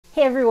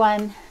Hey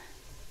everyone,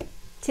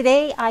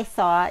 today I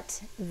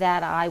thought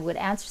that I would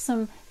answer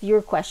some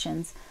viewer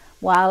questions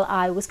while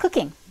I was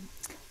cooking.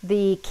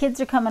 The kids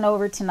are coming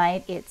over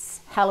tonight. It's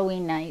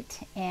Halloween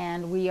night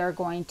and we are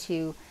going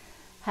to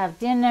have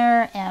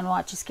dinner and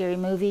watch a scary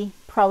movie,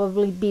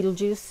 probably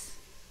Beetlejuice.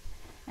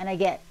 And I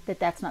get that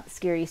that's not the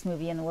scariest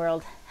movie in the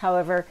world.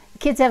 However, the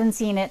kids haven't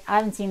seen it. I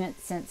haven't seen it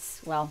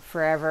since, well,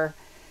 forever.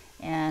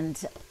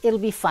 And it'll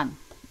be fun.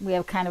 We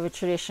have kind of a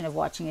tradition of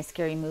watching a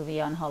scary movie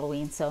on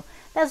Halloween. So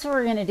that's what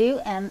we're going to do.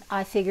 And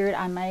I figured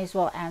I might as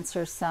well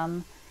answer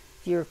some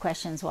viewer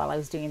questions while I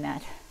was doing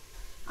that.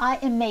 I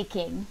am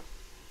making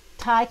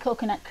Thai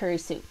coconut curry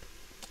soup.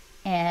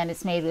 And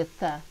it's made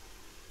with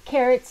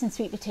carrots and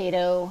sweet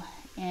potato.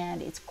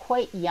 And it's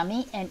quite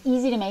yummy and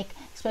easy to make,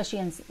 especially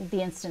in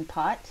the Instant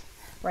Pot.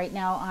 Right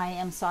now I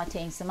am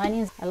sauteing some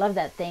onions. I love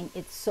that thing.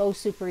 It's so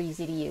super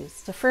easy to use.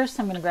 So first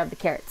I'm going to grab the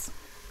carrots.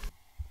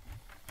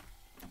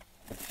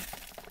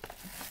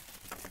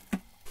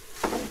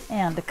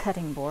 And the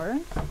cutting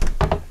board.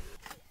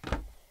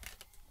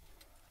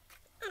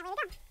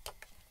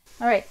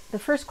 All right, the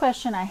first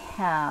question I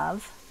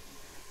have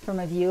from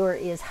a viewer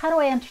is, how do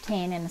I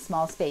entertain in a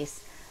small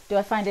space? Do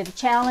I find it a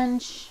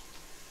challenge?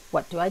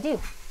 What do I do?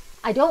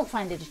 I don't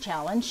find it a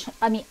challenge.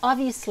 I mean,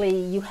 obviously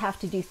you have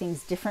to do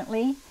things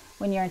differently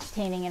when you're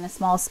entertaining in a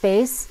small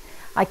space.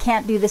 I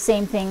can't do the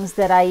same things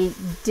that I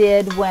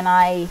did when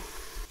I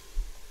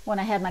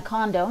had my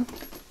condo,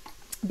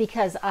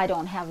 because I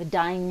don't have a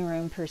dining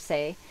room per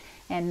se.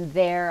 And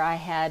there I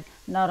had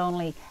not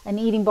only an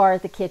eating bar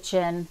at the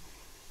kitchen,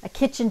 a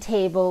kitchen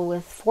table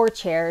with 4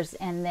 chairs,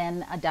 and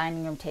then a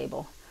dining room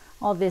table.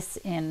 All this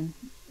in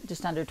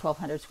just under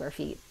 1,200 square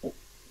feet.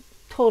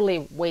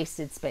 Totally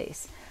wasted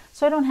space.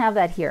 So I don't have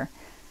that here.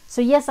 So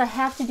yes, I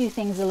have to do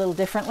things a little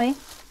differently,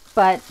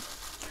 but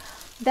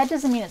that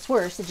doesn't mean it's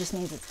worse. It just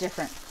means it's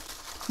different.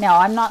 Now,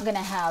 I'm not going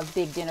to have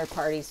big dinner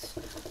parties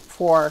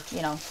for,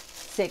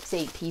 6,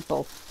 8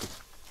 people.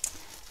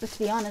 But to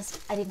be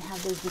honest, I didn't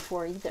have those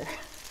before either.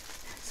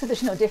 So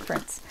there's no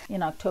difference.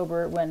 In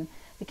October, when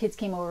the kids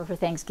came over for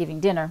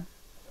Thanksgiving dinner,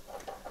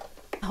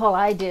 all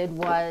I did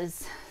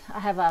was,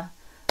 I have a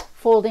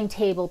folding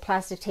table,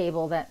 plastic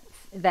table that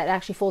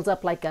actually folds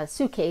up like a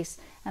suitcase,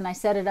 and I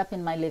set it up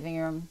in my living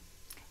room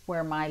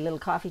where my little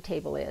coffee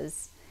table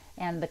is.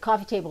 And the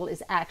coffee table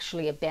is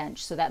actually a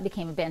bench. So that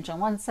became a bench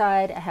on one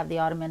side. I have the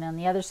ottoman on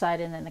the other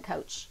side, and then the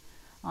couch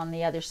on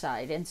the other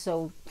side. And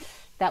so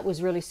that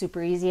was really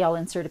super easy. I'll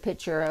insert a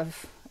picture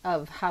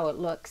of how it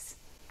looks.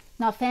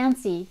 Not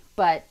fancy,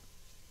 but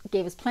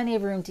gave us plenty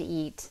of room to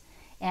eat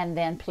and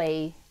then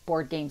play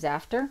board games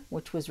after,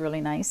 which was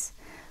really nice.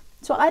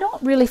 So I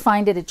don't really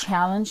find it a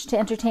challenge to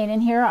entertain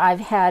in here. I've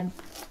had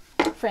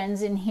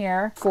friends in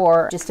here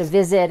for just a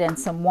visit and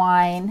some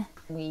wine.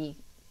 We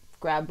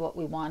grabbed what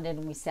we wanted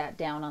and we sat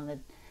down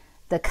on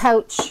the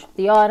couch,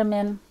 the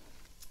ottoman.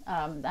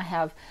 I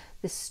have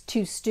this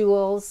 2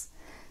 stools.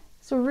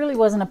 So it really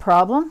wasn't a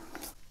problem.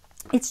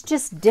 It's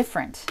just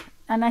different.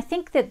 And I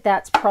think that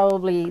that's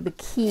probably the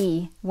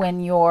key when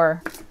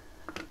you're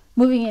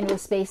moving into a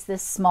space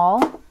this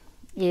small,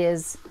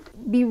 is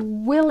be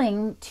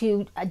willing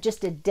to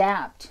just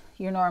adapt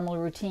your normal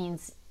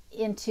routines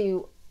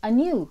into a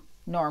new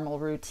normal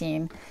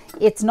routine.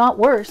 It's not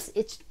worse,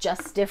 it's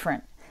just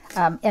different.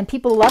 And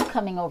people love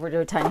coming over to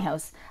a tiny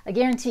house. I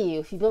guarantee you,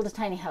 if you build a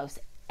tiny house,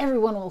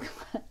 everyone will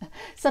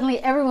suddenly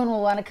everyone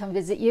will want to come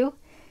visit you,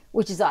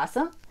 which is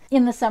awesome.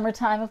 In the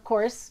summertime, of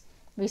course,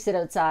 we sit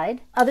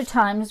outside. Other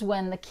times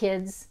when the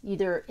kids,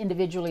 either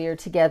individually or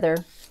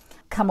together,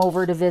 come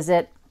over to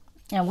visit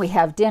and we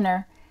have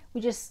dinner,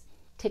 we just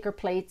take our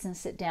plates and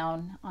sit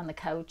down on the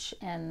couch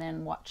and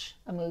then watch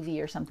a movie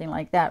or something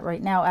like that.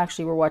 Right now,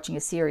 actually, we're watching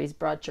a series,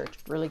 Broadchurch.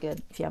 Really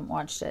good if you haven't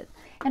watched it.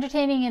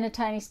 Entertaining in a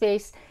tiny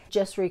space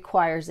just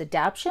requires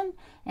adaptation,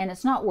 and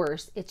it's not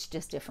worse, it's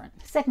just different.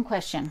 Second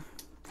question,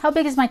 how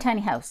big is my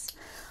tiny house?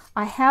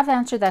 I have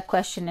answered that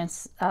question in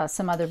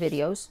some other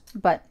videos,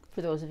 but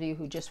for those of you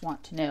who just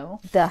want to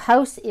know, the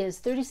house is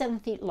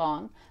 37 feet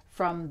long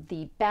from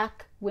the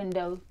back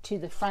window to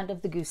the front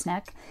of the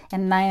gooseneck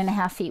and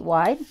 9.5 feet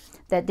wide.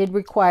 That did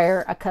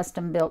require a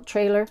custom built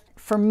trailer.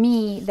 For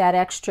me, that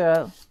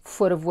extra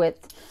foot of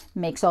width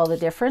makes all the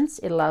difference.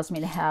 It allows me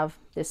to have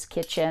this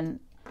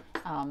kitchen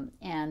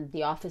and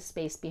the office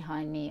space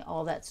behind me,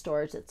 all that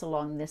storage that's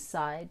along this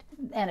side,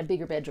 and a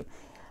bigger bedroom.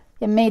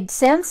 It made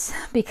sense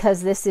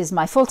because this is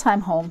my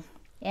full-time home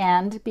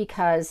and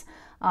because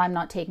I'm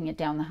not taking it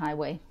down the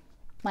highway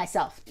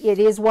myself. It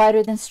is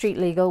wider than street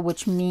legal,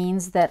 which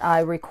means that I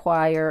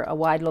require a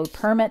wide load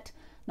permit,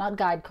 not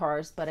guide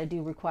cars, but I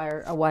do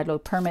require a wide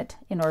load permit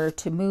in order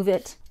to move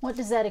it. What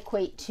does that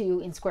equate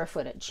to in square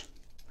footage?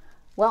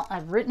 Well,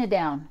 I've written it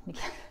down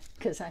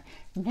because I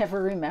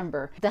never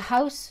remember. The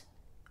house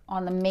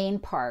on the main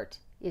part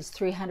is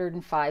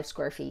 305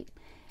 square feet,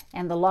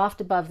 and the loft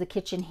above the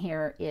kitchen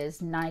here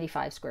is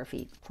 95 square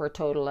feet for a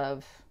total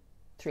of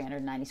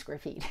 390 square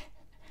feet.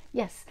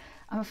 Yes,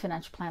 I'm a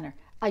financial planner.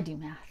 I do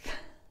math.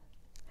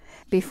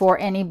 Before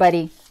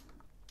anybody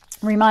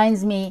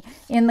reminds me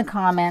in the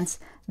comments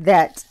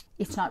that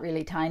It's not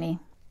really tiny.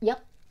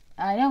 Yep,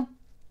 I know.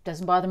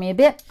 Doesn't bother me a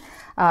bit.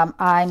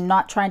 I'm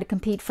not trying to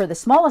compete for the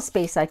smallest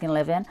space I can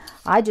live in.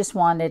 I just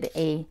wanted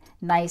a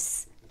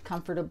nice,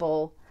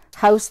 comfortable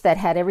house that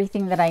had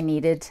everything that I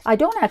needed. I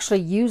don't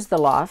actually use the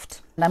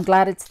loft, and I'm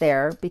glad it's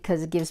there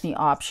because it gives me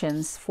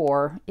options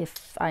for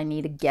if I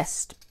need a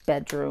guest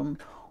bedroom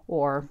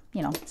or,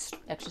 you know,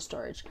 extra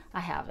storage. I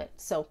have it.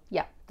 So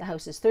yeah, the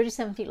house is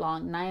 37 feet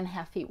long,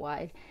 9.5 feet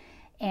wide,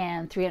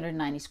 and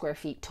 390 square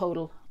feet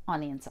total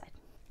on the inside.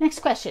 Next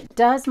question.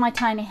 Does my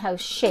tiny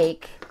house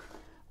shake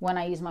when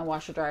I use my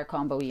washer dryer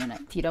combo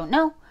unit? If you don't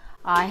know,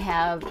 I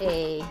have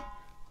a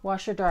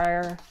washer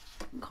dryer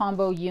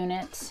combo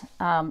unit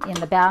in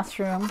the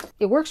bathroom.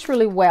 It works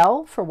really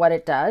well for what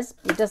it does.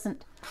 It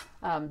doesn't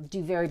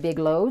do very big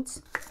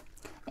loads,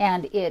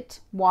 and it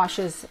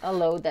washes a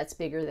load that's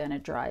bigger than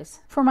it dries.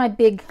 For my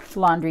big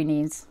laundry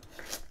needs,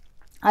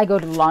 I go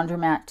to the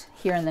laundromat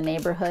here in the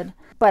neighborhood,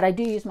 but I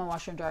do use my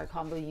washer and dryer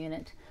combo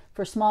unit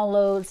for small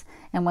loads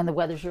and when the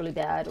weather's really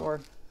bad,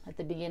 or at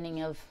the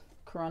beginning of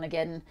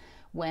Coronageddon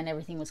when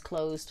everything was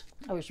closed.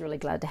 I was really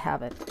glad to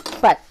have it.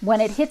 But when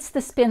it hits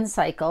the spin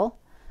cycle,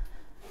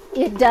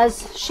 it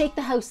does shake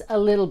the house a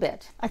little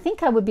bit. I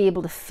think I would be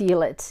able to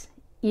feel it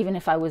even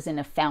if I was in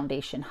a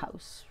foundation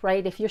house,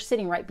 right? If you're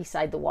sitting right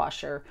beside the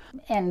washer,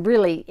 and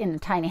really in a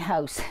tiny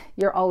house,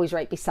 you're always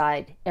right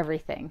beside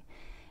everything.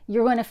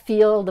 You're going to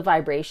feel the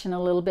vibration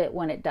a little bit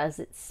when it does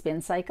its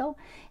spin cycle.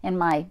 And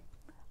my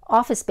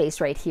office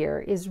space right here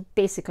is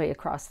basically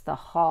across the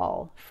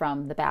hall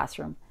from the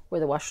bathroom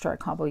where the washer dryer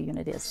combo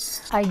unit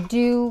is. I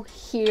do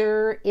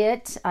hear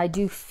it, I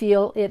do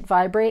feel it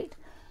vibrate,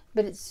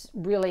 but it's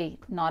really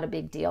not a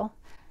big deal.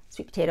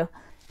 Sweet potato.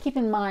 Keep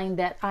in mind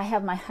that I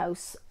have my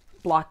house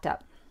blocked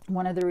up.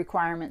 One of the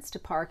requirements to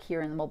park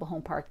here in the mobile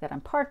home park that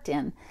I'm parked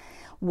in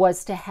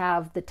was to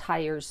have the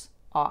tires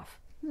off,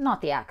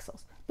 not the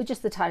axles, but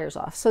just the tires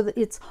off. So that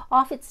it's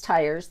off its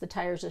tires. The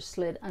tires are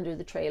slid under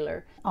the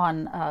trailer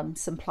on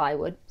some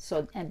plywood,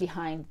 so, and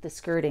behind the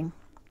skirting.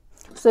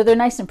 So they're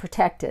nice and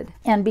protected.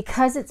 And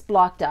because it's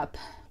blocked up,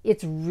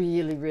 it's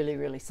really, really,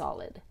 really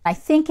solid. I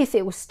think if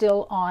it was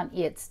still on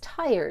its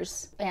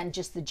tires and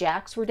just the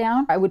jacks were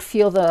down, I would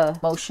feel the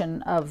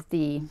motion of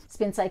the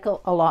spin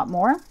cycle a lot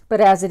more.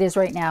 But as it is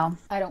right now,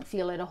 I don't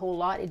feel it a whole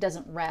lot. It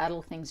doesn't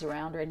rattle things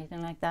around or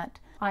anything like that.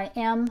 I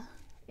am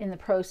in the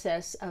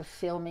process of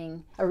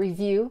filming a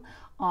review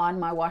on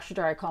my washer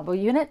dryer combo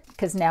unit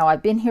because now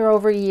I've been here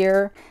over a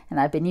year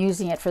and I've been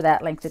using it for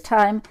that length of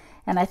time.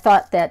 And I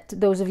thought that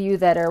those of you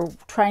that are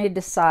trying to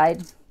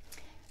decide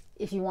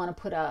if you want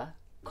to put a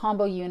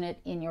combo unit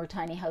in your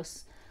tiny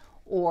house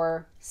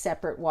or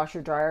separate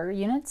washer dryer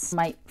units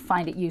might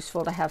find it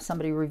useful to have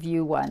somebody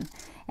review one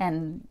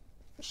and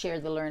share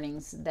the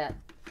learnings that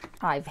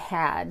I've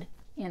had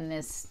in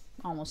this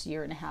almost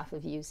year and a half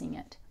of using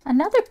it.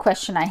 Another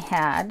question I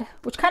had,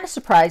 which kind of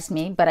surprised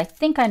me, but I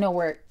think I know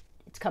where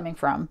it's coming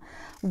from,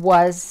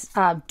 was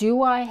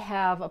do I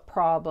have a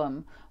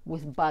problem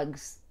with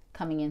bugs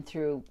coming in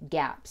through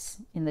gaps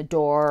in the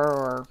door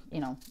or, you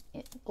know,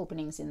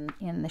 openings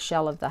in the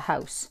shell of the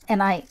house?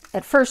 And I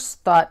at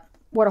first thought,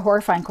 what a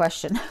horrifying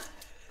question,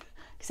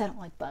 because I don't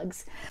like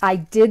bugs. I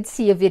did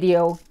see a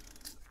video,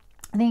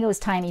 I think it was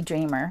Tiny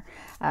Dreamer.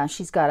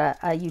 She's got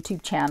a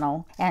YouTube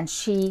channel, and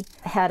she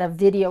had a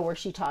video where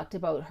she talked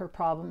about her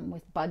problem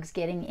with bugs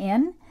getting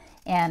in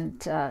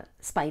and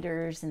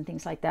spiders and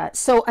things like that.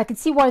 So I can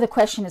see where the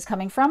question is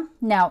coming from.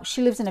 Now,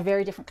 she lives in a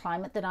very different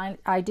climate than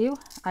I do.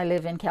 I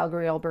live in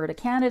Calgary, Alberta,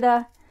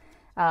 Canada.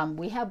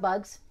 We have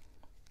bugs,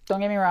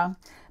 don't get me wrong,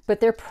 but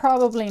they're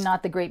probably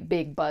not the great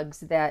big bugs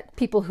that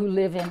people who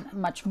live in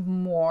much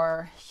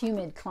more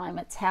humid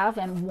climates have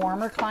and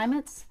warmer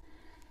climates.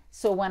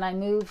 So when I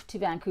move to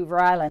Vancouver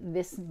Island,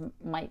 this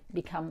might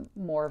become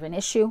more of an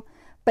issue.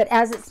 But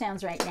as it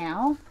stands right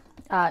now,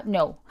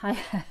 no.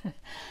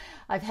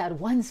 I've had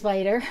one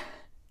spider,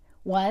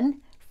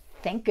 one,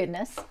 thank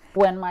goodness.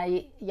 When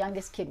my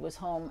youngest kid was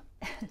home,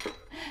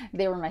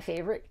 they were my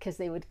favorite because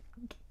they would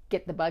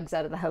get the bugs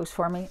out of the house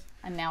for me.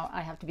 And now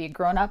I have to be a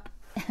grown-up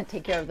and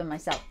take care of them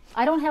myself.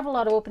 I don't have a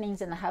lot of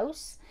openings in the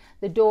house.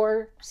 The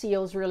door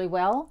seals really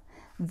well.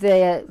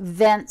 The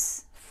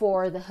vents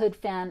for the hood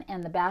fan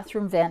and the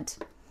bathroom vent,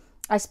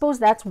 I suppose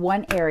that's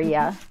one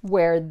area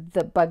where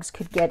the bugs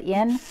could get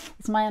in.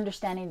 It's my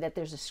understanding that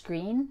there's a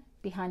screen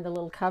behind the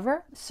little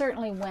cover.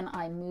 Certainly when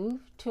I move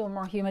to a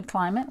more humid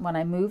climate, when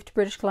I move to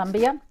British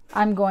Columbia,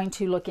 I'm going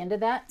to look into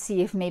that,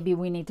 see if maybe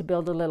we need to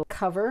build a little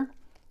cover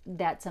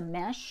that's a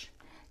mesh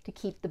to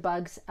keep the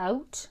bugs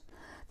out.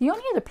 The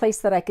only other place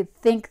that I could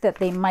think that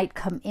they might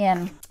come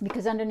in,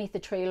 because underneath the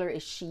trailer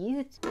is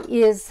sheathed,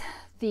 is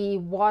the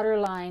water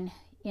line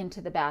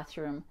into the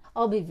bathroom.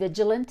 I'll be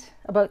vigilant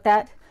about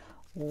that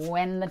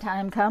when the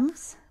time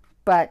comes,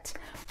 but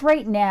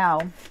right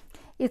now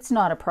it's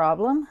not a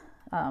problem.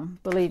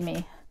 Believe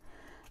me,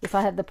 if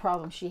I had the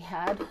problem she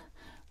had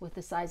with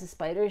the size of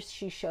spiders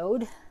she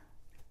showed,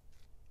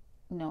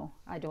 no,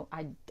 I don't.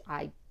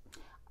 I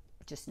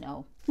just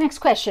know. Next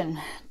question.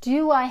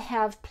 Do I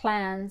have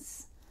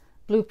plans,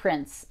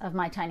 blueprints of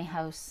my tiny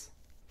house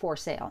for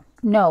sale.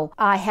 No,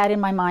 I had in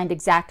my mind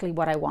exactly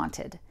what I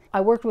wanted. I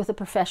worked with a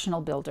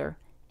professional builder,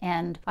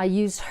 and I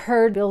used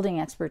her building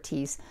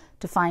expertise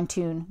to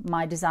fine-tune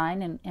my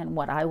design and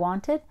what I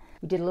wanted.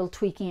 We did a little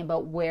tweaking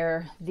about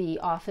where the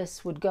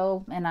office would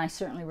go, and I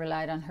certainly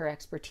relied on her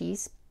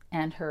expertise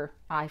and her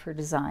eye for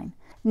design.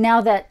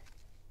 Now that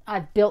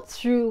I've built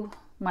through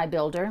my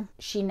builder,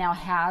 she now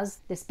has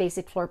this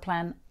basic floor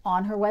plan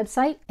on her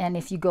website, and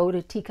if you go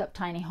to Teacup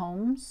Tiny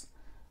Homes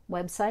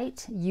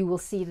website, you will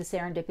see the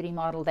Serendipity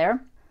model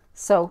there.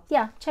 So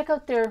yeah, check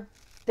out their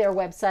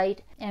website,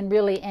 and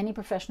really any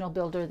professional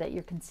builder that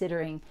you're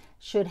considering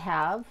should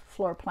have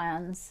floor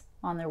plans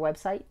on their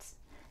websites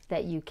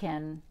that you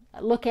can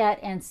look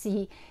at and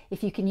see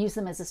if you can use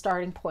them as a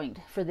starting point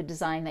for the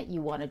design that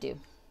you want to do.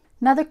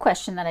 Another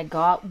question that I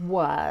got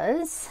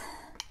was,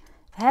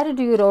 if I had to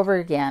do it over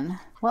again,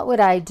 what would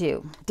I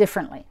do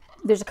differently?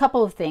 There's a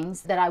couple of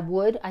things that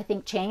I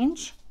think,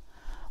 change.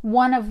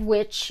 One of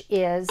which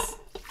is,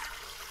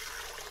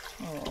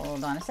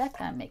 hold on a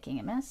sec, I'm making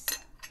a mess.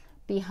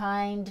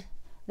 Behind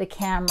the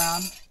camera,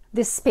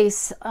 this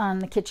space on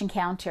the kitchen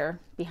counter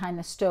behind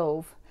the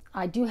stove,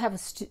 I do have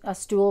a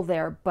stool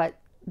there, but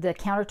the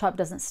countertop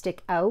doesn't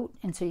stick out,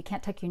 and so you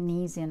can't tuck your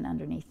knees in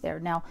underneath there.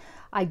 Now,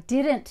 I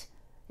didn't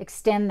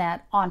extend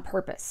that on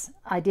purpose.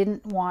 I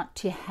didn't want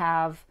to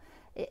have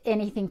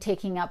anything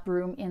taking up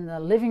room in the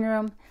living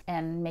room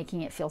and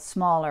making it feel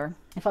smaller.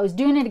 If I was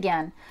doing it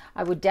again,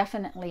 I would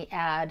definitely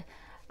add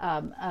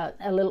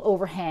a little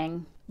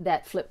overhang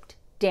that flipped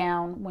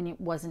down when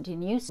it wasn't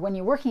in use. When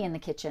you're working in the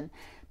kitchen,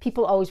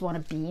 people always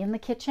want to be in the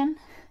kitchen,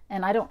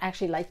 and I don't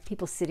actually like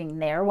people sitting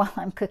there while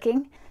I'm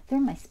cooking. They're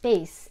in my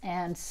space,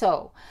 and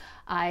so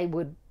I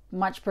would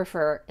much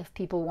prefer if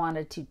people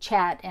wanted to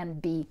chat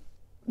and be,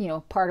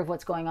 part of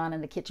what's going on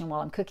in the kitchen while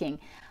I'm cooking.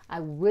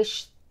 I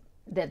wish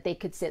that they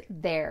could sit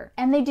there,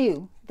 and they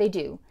do.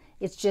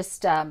 It's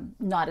just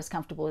not as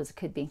comfortable as it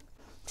could be.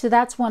 So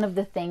that's one of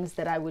the things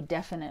that I would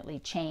definitely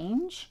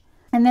change.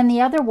 And then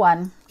the other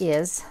one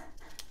is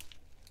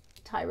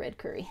Thai red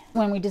curry.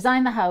 When we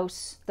designed the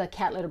house, the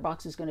cat litter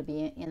box was going to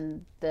be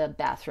in the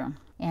bathroom,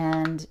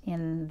 and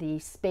in the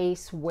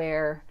space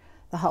where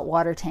the hot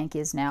water tank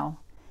is now,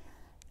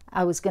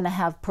 I was going to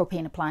have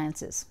propane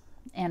appliances.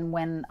 And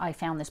when I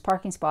found this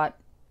parking spot,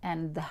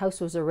 and the house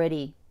was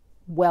already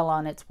well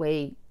on its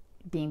way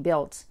being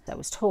built, I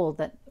was told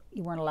that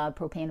you weren't allowed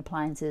propane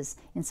appliances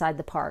inside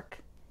the park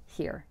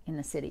here in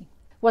the city.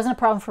 Wasn't a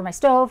problem for my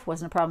stove,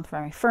 wasn't a problem for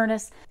my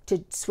furnace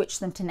to switch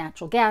them to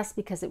natural gas,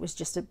 because it was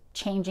just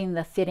changing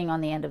the fitting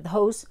on the end of the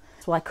hose.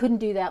 So I couldn't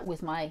do that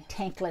with my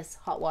tankless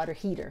hot water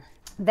heater.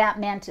 That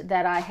meant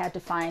that I had to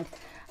find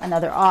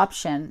another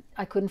option.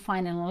 I couldn't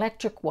find an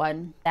electric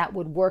one that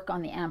would work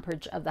on the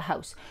amperage of the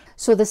house.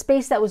 So the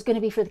space that was going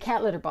to be for the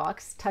cat litter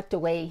box, tucked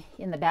away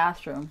in the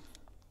bathroom,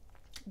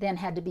 then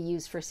had to be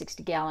used for a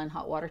 60-gallon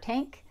hot water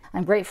tank.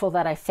 I'm grateful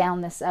that I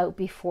found this out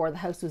before the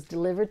house was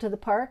delivered to the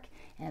park,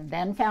 and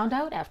then found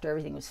out after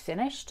everything was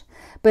finished.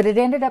 But it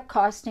ended up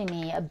costing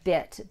me a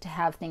bit to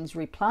have things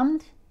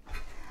replumbed.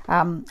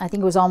 I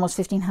think it was almost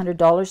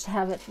 $1,500 to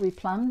have it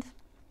replumbed,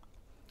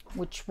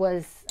 which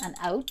was an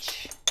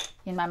ouch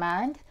in my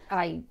mind.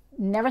 I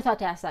never thought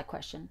to ask that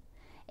question.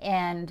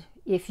 And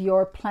if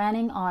you're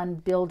planning on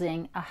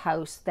building a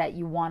house that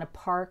you want to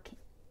park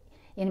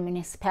in a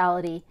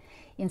municipality,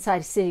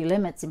 inside city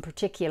limits in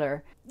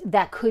particular,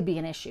 that could be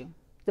an issue.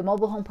 The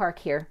mobile home park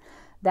here,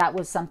 that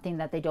was something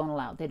that they don't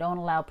allow. They don't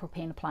allow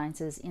propane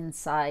appliances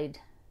inside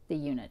the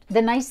unit.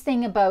 The nice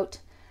thing about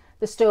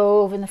the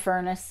stove and the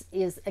furnace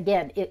is,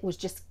 again, it was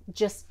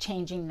just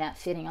changing that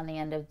fitting on the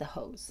end of the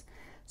hose.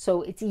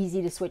 So it's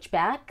easy to switch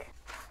back.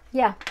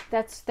 Yeah,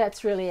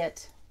 that's really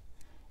it.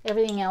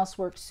 Everything else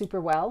works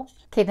super well.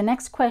 Okay, the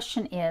next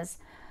question is,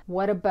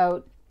 what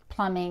about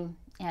plumbing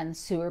and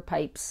sewer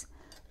pipes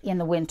in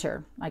the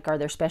winter? Like, are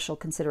there special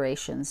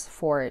considerations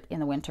for it in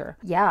the winter?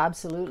 Yeah,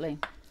 absolutely.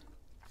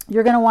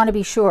 You're going to want to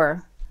be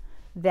sure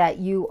that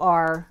you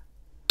are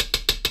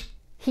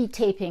heat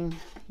taping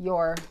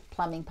your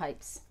plumbing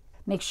pipes.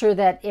 Make sure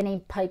that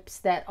any pipes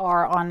that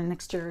are on an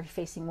exterior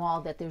facing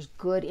wall, that there's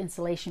good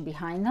insulation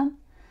behind them,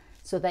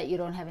 so that you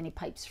don't have any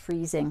pipes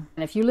freezing.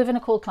 And if you live in a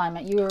cold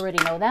climate, you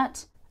already know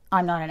that.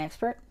 I'm not an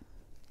expert.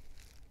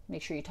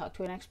 Make sure you talk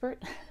to an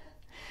expert.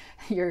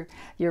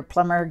 Your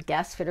plumber,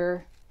 gas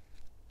fitter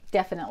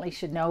definitely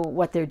should know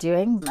what they're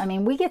doing. I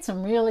mean, we get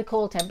some really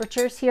cold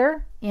temperatures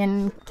here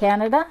in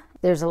Canada.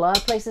 There's a lot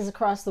of places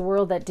across the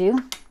world that do,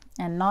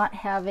 and not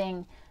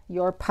having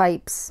your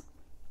pipes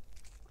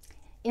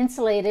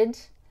insulated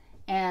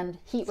and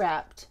heat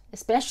wrapped,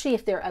 especially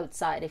if they're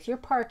outside. If you're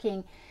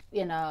parking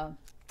in a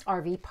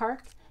RV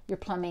park, your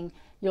plumbing,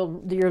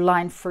 your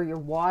line for your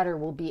water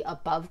will be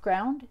above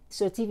ground.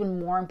 So it's even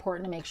more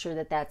important to make sure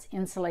that that's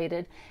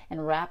insulated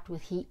and wrapped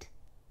with heat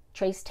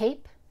trace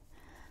tape.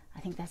 I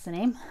think that's the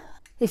name.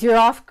 If you're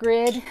off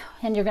grid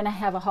and you're going to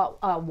have a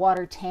hot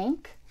water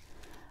tank,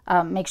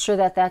 make sure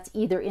that that's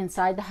either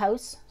inside the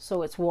house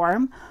so it's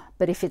warm,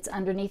 but if it's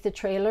underneath the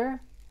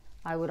trailer,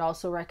 I would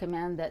also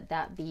recommend that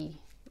that be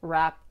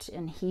wrapped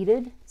and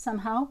heated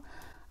somehow.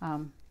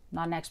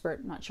 Not an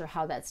expert, not sure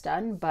how that's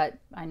done, but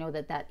I know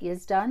that that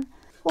is done.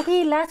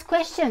 Okay, last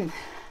question.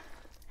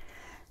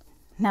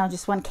 Now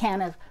just 1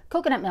 can of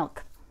coconut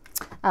milk,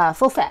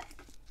 full fat,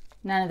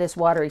 none of this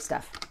watery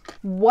stuff.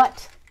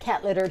 What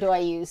cat litter do I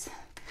use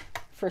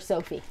for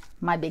Sophie,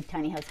 my big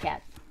tiny house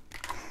cat?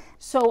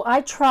 So I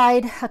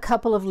tried a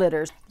couple of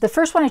litters. The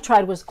first one I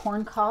tried was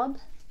corn cob,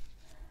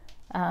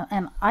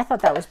 and I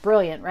thought that was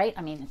brilliant, right?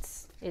 I mean,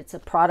 it's a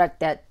product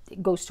that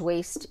goes to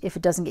waste if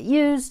it doesn't get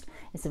used.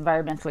 It's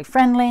environmentally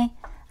friendly,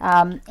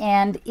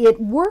 and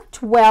it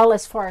worked well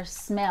as far as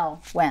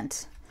smell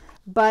went.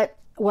 But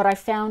what I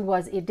found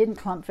was it didn't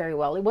clump very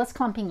well. It was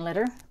clumping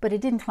litter, but it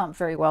didn't clump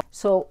very well.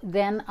 So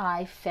then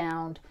I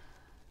found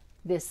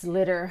this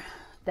litter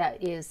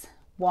that is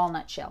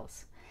walnut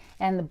shells,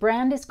 and the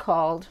brand is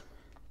called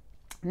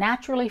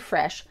Naturally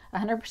Fresh,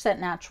 100%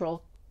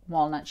 natural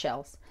walnut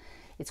shells.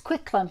 It's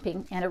quick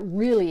clumping, and it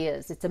really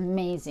is. It's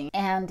amazing,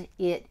 and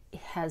it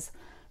has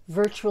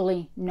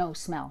virtually no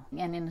smell.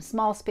 And in a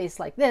small space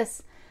like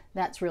this,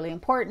 that's really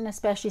important,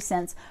 especially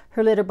since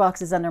her litter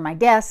box is under my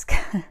desk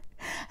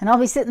and I'll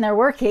be sitting there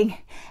working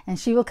and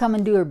she will come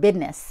and do her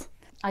business.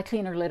 I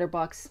clean her litter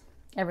box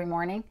every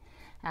morning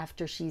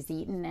after she's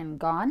eaten and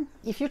gone.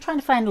 If you're trying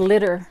to find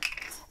litter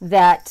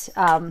that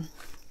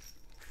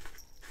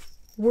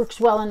works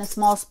well in a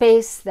small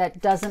space, that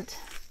doesn't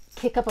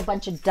kick up a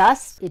bunch of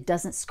dust, it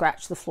doesn't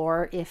scratch the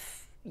floor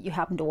if you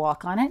happen to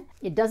walk on it,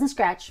 it doesn't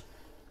scratch,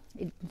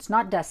 it's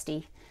not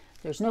dusty,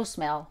 there's no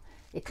smell,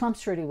 it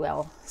clumps really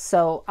well,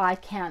 so I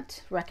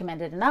can't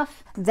recommend it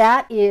enough.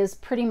 That is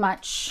pretty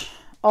much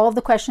all of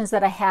the questions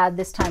that I had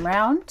this time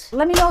around.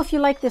 Let me know if you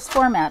like this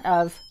format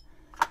of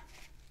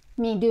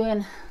me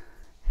doing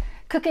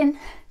cooking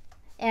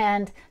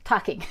and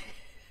talking.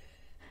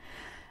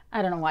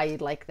 I don't know why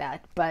you'd like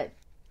that, but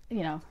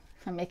you know,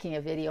 if I'm making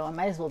a video, I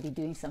might as well be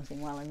doing something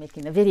while I'm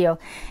making the video.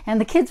 And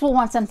the kids will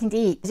want something to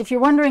eat. If you're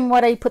wondering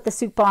what I put the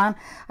soup on,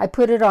 I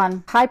put it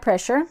on high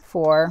pressure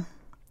for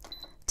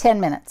 10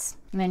 minutes.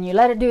 And then you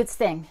let it do its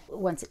thing.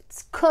 Once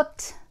it's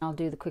cooked, I'll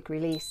do the quick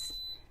release.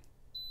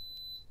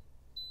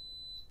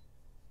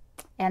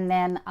 And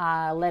then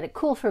I'll let it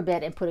cool for a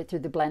bit and put it through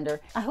the blender.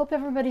 I hope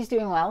everybody's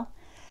doing well,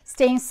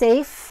 staying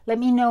safe. Let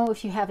me know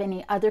if you have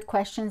any other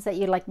questions that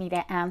you'd like me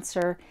to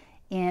answer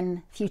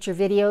in future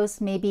videos.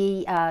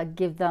 Maybe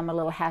give them a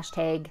little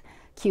hashtag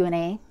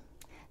Q&A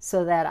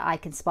so that I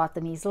can spot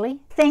them easily.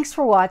 Thanks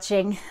for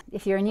watching.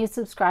 If you're a new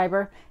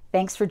subscriber,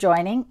 thanks for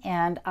joining,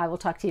 and I will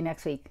talk to you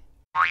next week.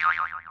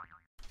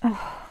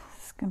 Oh,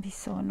 this is gonna be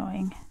so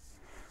annoying.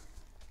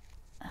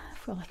 I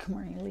feel like I'm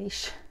wearing a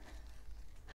leash.